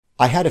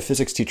I had a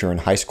physics teacher in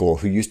high school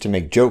who used to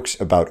make jokes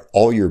about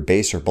all your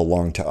base or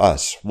belong to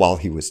us while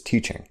he was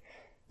teaching.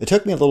 It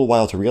took me a little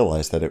while to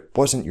realize that it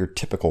wasn't your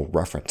typical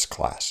reference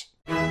class.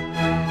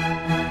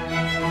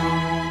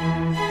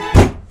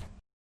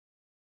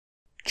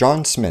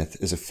 John Smith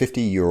is a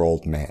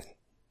 50-year-old man.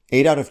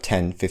 8 out of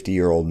 10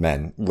 50-year-old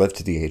men live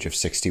to the age of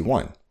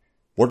 61.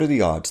 What are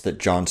the odds that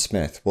John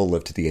Smith will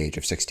live to the age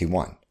of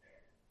 61?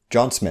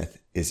 John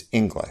Smith is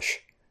English.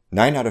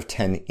 9 out of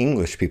 10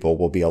 English people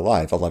will be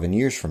alive 11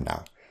 years from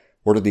now.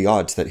 What are the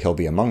odds that he'll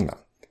be among them?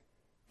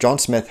 John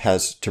Smith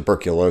has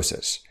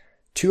tuberculosis.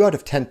 2 out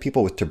of 10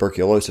 people with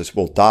tuberculosis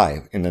will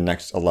die in the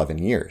next 11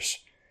 years.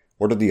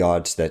 What are the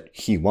odds that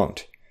he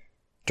won't?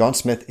 John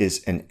Smith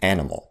is an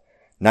animal.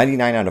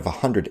 99 out of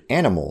 100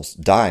 animals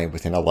die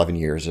within 11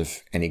 years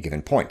of any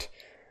given point.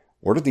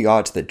 What are the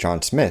odds that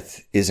John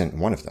Smith isn't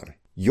one of them?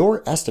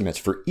 Your estimates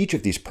for each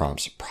of these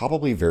prompts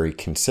probably vary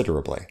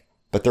considerably,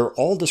 but they're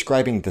all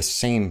describing the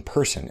same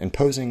person and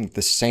posing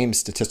the same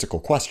statistical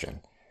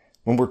question.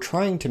 When we're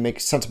trying to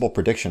make sensible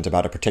predictions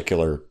about a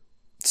particular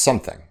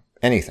something,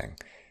 anything,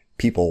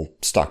 people,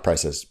 stock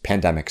prices,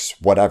 pandemics,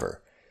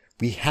 whatever,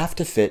 we have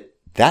to fit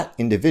that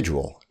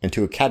individual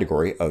into a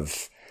category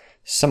of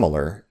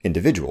similar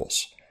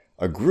individuals,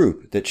 a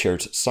group that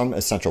shares some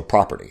essential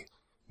property,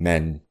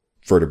 men,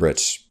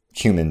 vertebrates,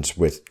 humans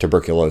with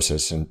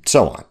tuberculosis, and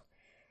so on.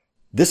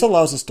 This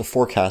allows us to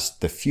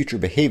forecast the future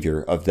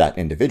behavior of that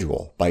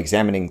individual by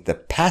examining the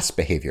past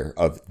behavior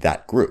of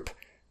that group,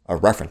 a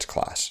reference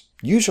class.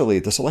 Usually,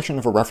 the selection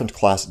of a reference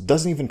class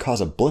doesn't even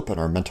cause a blip on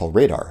our mental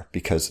radar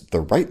because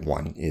the right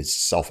one is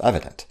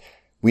self-evident.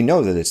 We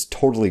know that it's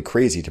totally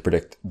crazy to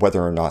predict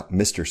whether or not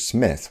Mr.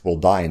 Smith will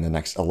die in the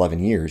next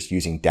 11 years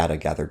using data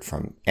gathered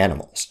from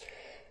animals.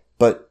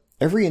 But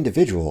every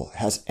individual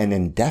has an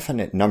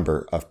indefinite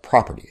number of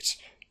properties,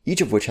 each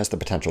of which has the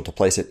potential to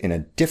place it in a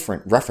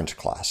different reference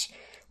class,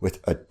 with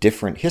a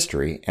different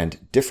history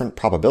and different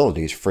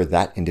probabilities for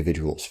that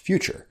individual's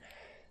future.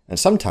 And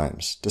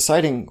sometimes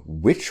deciding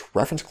which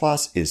reference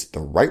class is the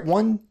right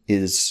one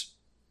is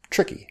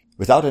tricky.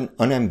 Without an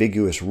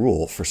unambiguous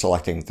rule for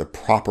selecting the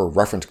proper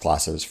reference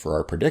classes for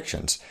our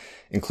predictions,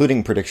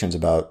 including predictions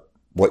about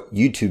what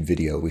YouTube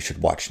video we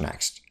should watch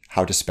next,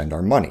 how to spend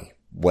our money,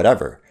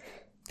 whatever,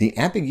 the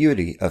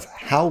ambiguity of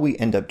how we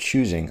end up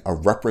choosing a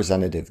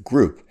representative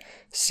group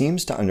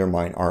seems to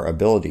undermine our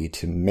ability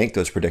to make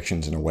those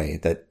predictions in a way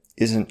that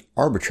isn't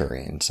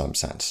arbitrary in some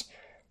sense,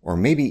 or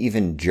maybe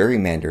even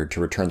gerrymandered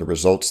to return the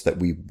results that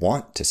we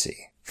want to see.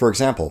 For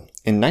example,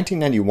 in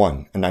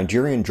 1991, a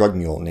Nigerian drug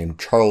mule named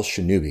Charles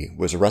Shinubi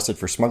was arrested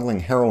for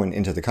smuggling heroin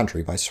into the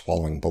country by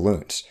swallowing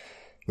balloons,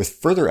 with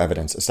further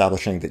evidence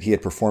establishing that he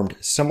had performed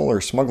similar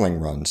smuggling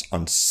runs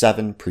on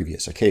 7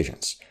 previous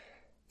occasions.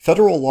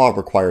 Federal law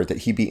required that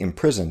he be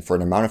imprisoned for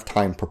an amount of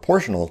time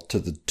proportional to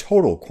the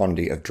total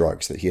quantity of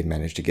drugs that he had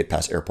managed to get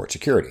past airport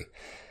security.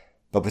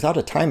 But without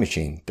a time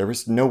machine, there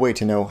was no way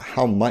to know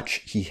how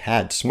much he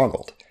had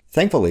smuggled.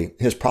 Thankfully,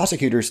 his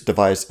prosecutors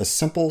devised a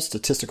simple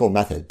statistical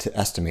method to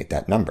estimate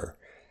that number.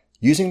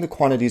 Using the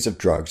quantities of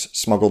drugs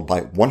smuggled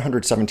by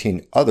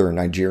 117 other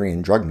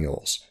Nigerian drug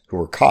mules who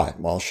were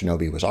caught while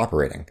Shinubi was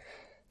operating,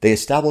 they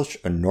established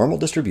a normal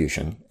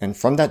distribution, and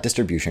from that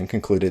distribution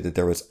concluded that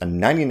there was a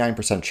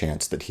 99%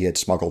 chance that he had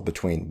smuggled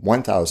between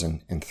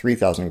 1,000 and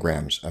 3,000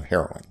 grams of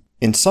heroin.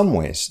 In some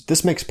ways,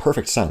 this makes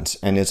perfect sense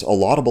and is a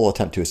laudable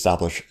attempt to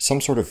establish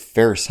some sort of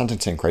fair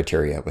sentencing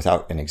criteria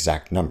without an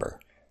exact number.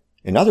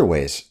 In other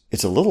ways,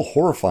 it's a little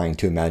horrifying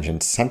to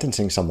imagine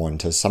sentencing someone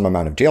to some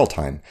amount of jail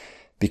time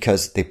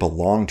because they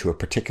belong to a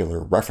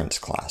particular reference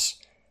class.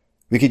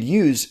 We could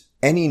use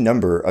any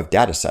number of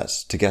data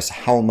sets to guess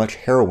how much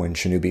heroin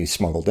Shinubi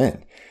smuggled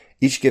in,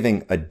 each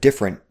giving a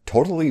different,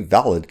 totally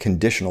valid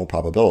conditional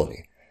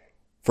probability.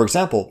 For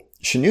example,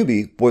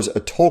 Shinubi was a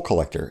toll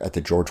collector at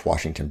the George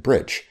Washington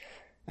Bridge,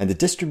 and the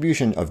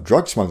distribution of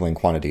drug smuggling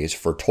quantities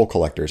for toll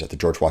collectors at the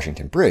George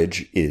Washington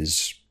Bridge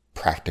is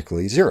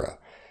practically zero.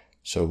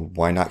 So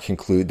why not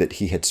conclude that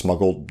he had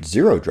smuggled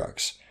 0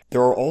 drugs?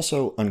 There are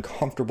also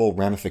uncomfortable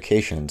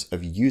ramifications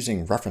of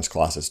using reference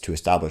classes to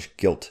establish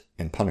guilt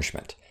and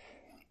punishment.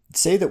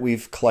 Say that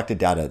we've collected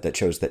data that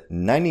shows that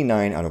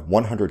 99 out of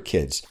 100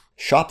 kids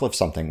shoplift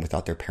something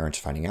without their parents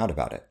finding out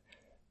about it.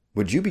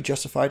 Would you be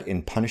justified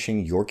in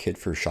punishing your kid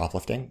for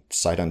shoplifting,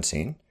 sight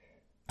unseen?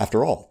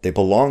 After all, they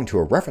belong to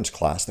a reference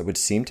class that would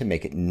seem to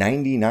make it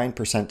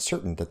 99%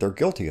 certain that they're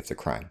guilty of the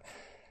crime.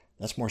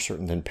 That's more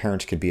certain than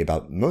parents could be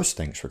about most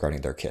things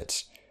regarding their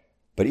kids.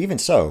 But even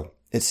so,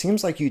 it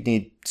seems like you'd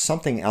need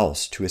something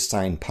else to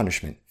assign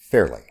punishment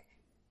fairly.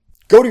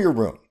 Go to your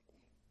room.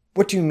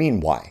 What do you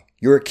mean, why?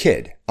 You're a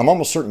kid. I'm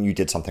almost certain you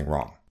did something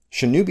wrong.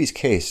 Shinubi's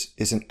case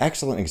is an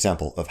excellent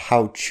example of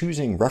how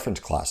choosing reference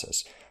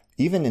classes,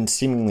 even in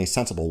seemingly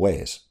sensible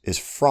ways, is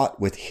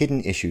fraught with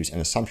hidden issues and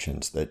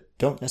assumptions that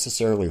don't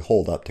necessarily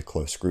hold up to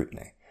close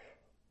scrutiny.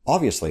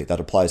 Obviously, that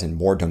applies in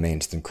more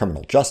domains than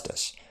criminal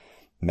justice.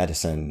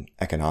 Medicine,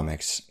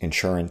 economics,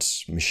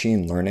 insurance,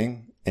 machine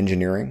learning,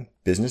 engineering,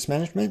 business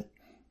management.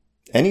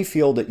 Any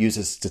field that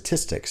uses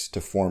statistics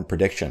to form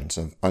predictions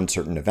of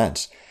uncertain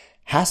events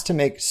has to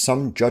make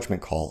some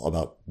judgment call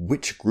about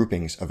which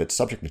groupings of its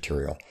subject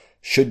material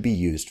should be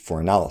used for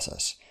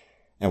analysis.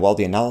 And while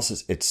the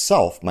analysis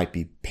itself might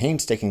be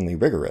painstakingly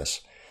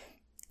rigorous,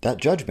 that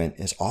judgment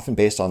is often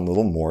based on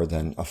little more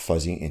than a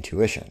fuzzy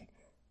intuition.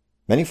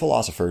 Many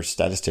philosophers,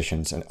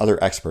 statisticians, and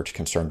other experts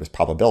concerned with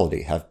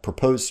probability have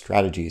proposed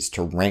strategies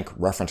to rank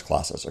reference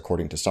classes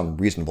according to some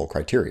reasonable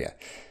criteria,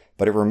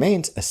 but it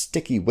remains a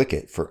sticky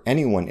wicket for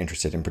anyone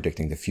interested in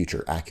predicting the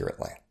future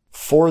accurately.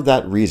 For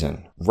that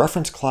reason,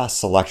 reference class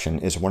selection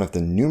is one of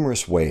the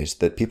numerous ways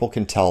that people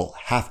can tell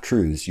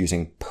half-truths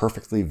using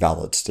perfectly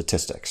valid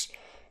statistics,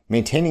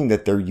 maintaining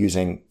that they're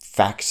using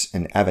facts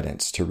and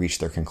evidence to reach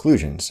their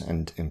conclusions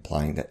and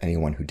implying that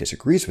anyone who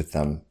disagrees with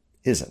them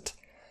isn't.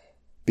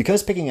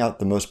 Because picking out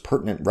the most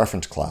pertinent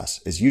reference class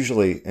is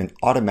usually an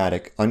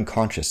automatic,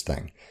 unconscious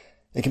thing,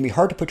 it can be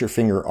hard to put your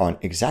finger on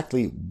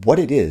exactly what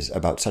it is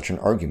about such an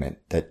argument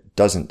that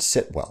doesn't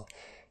sit well,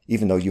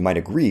 even though you might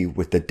agree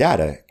with the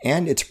data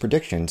and its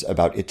predictions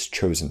about its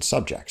chosen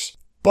subjects.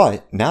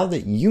 But now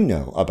that you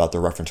know about the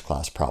reference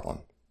class problem,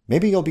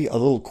 maybe you'll be a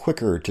little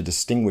quicker to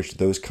distinguish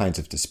those kinds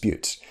of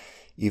disputes,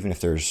 even if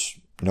there's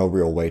no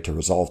real way to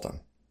resolve them.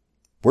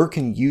 Where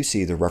can you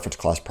see the reference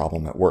class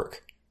problem at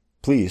work?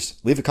 Please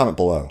leave a comment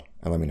below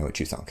and let me know what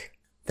you think.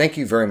 Thank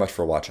you very much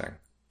for watching.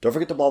 Don't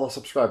forget to blah, blah,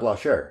 subscribe, blah,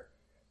 share.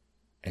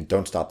 And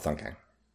don't stop thunking.